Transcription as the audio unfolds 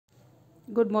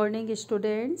Good morning,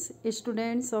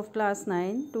 students of class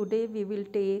 9. Today we will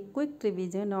take quick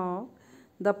revision of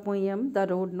the poem The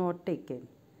Road Not Taken.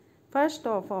 First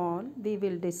of all, we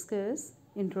will discuss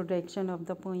introduction of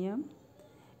the poem.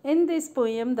 In this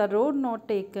poem, The Road Not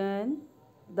Taken,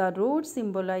 the road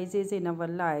symbolizes in our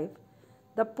life.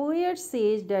 The poet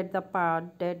says that the path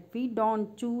that we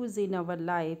don't choose in our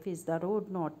life is the road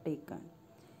not taken.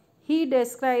 He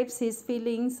describes his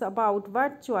feelings about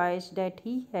what choice that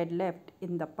he had left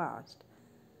in the past.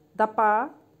 The path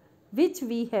which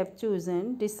we have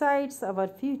chosen decides our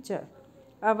future,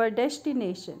 our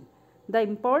destination. The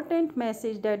important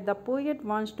message that the poet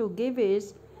wants to give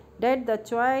is that the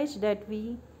choice that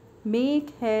we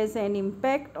make has an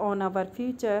impact on our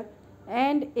future,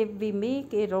 and if we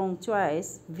make a wrong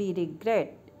choice, we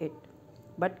regret it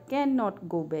but cannot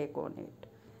go back on it.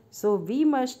 So we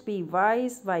must be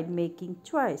wise while making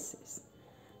choices.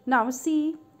 Now,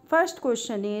 see, first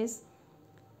question is,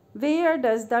 where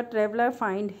does the traveler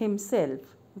find himself?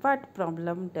 What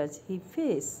problem does he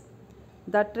face?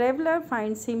 The traveler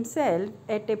finds himself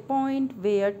at a point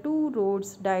where two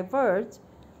roads diverge.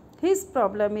 His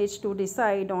problem is to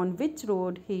decide on which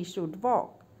road he should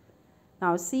walk.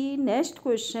 Now, see, next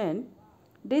question.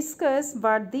 Discuss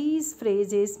what these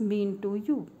phrases mean to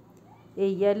you. A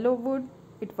yellow wood,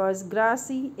 it was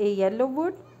grassy, a yellow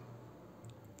wood,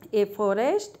 a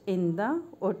forest in the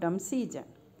autumn season.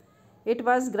 It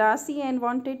was grassy and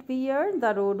wanted wear.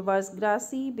 The road was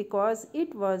grassy because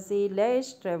it was a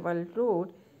less traveled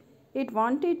road. It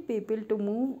wanted people to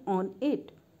move on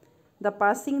it. The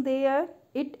passing there,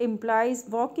 it implies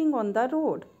walking on the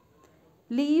road.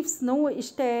 Leaves no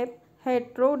step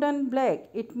had trodden black.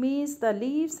 It means the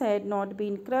leaves had not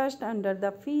been crushed under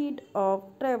the feet of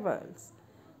travelers.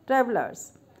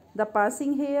 The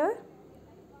passing here,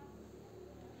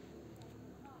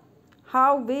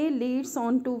 how way leads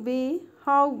on to way,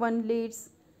 how one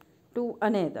leads to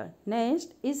another.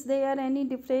 Next, is there any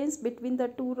difference between the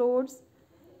two roads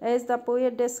as the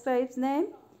poet describes them?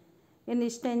 In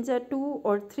stanza 2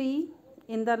 or 3,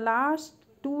 in the last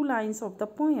two lines of the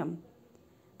poem,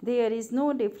 there is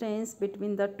no difference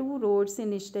between the two roads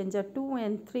in stanza 2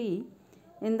 and 3.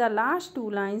 In the last two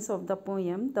lines of the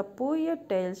poem, the poet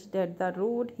tells that the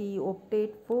road he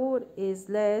opted for is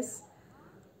less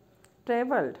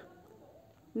traveled.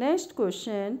 Next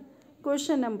question,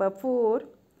 question number 4.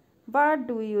 What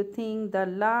do you think the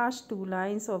last two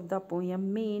lines of the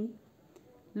poem mean?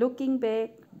 Looking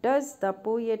back, does the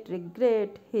poet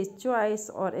regret his choice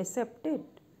or accept it?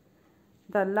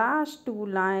 The last two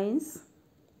lines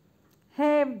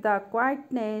have the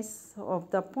quietness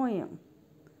of the poem,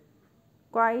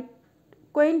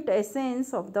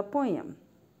 quintessence of the poem.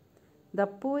 The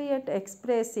poet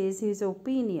expresses his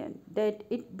opinion that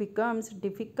it becomes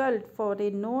difficult for a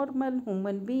normal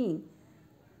human being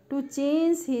to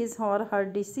change his or her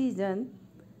decision.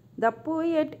 The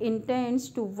poet intends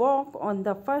to walk on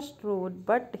the first road,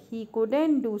 but he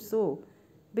couldn't do so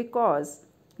because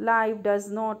life does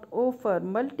not offer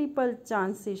multiple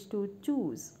chances to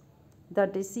choose. The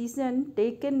decision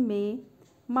taken may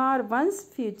mar one's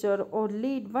future or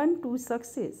lead one to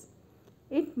success.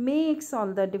 It makes all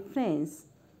the difference.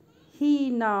 He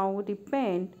now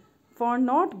repents for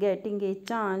not getting a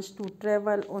chance to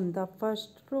travel on the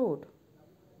first road.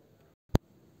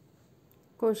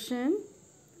 Question: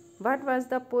 what was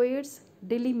the poet's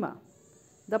dilemma?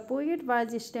 The poet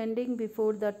was standing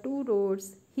before the two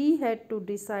roads. He had to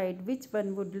decide which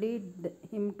one would lead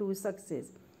him to success.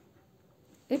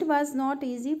 It was not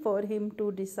easy for him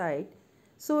to decide,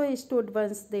 so he stood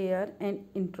once there and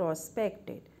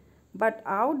introspected. But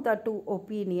out the two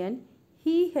opinions,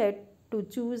 he had to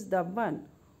choose the one.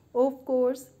 Of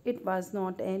course, it was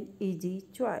not an easy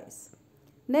choice.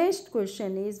 Next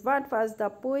question is, what was the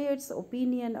poet's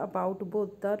opinion about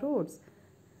both the roads?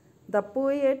 The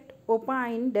poet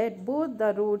opined that both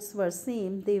the roads were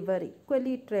same, they were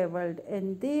equally travelled,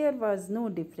 and there was no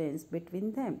difference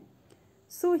between them.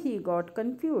 So he got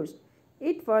confused.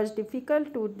 It was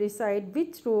difficult to decide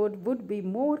which road would be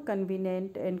more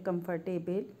convenient and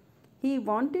comfortable. He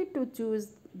wanted to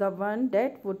choose the one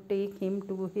that would take him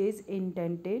to his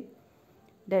intended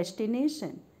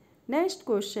destination. Next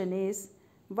question is,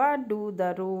 what do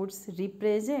the roads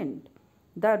represent?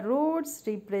 The roads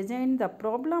represent the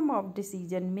problem of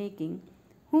decision making.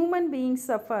 Human beings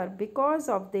suffer because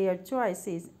of their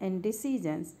choices and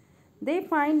decisions. They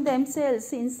find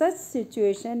themselves in such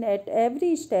situation at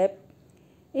every step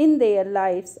in their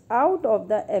lives out of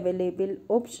the available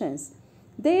options.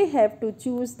 They have to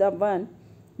choose the one.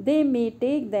 They may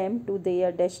take them to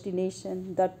their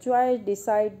destination. The choice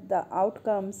decides the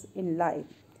outcomes in life.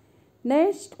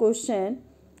 Next question.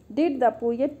 Did the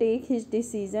poet take his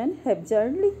decision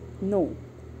absurdly? No.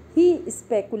 He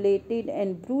speculated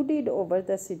and brooded over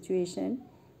the situation.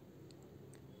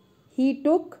 He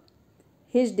took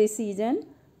his decision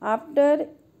after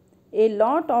a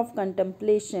lot of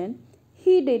contemplation.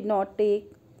 He did not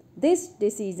take this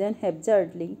decision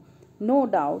absurdly. No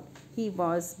doubt he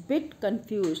was a bit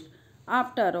confused.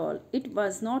 After all, it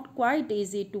was not quite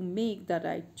easy to make the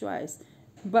right choice,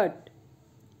 but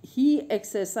he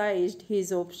exercised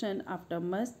his option after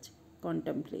much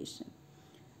contemplation.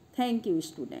 Thank you,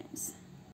 students.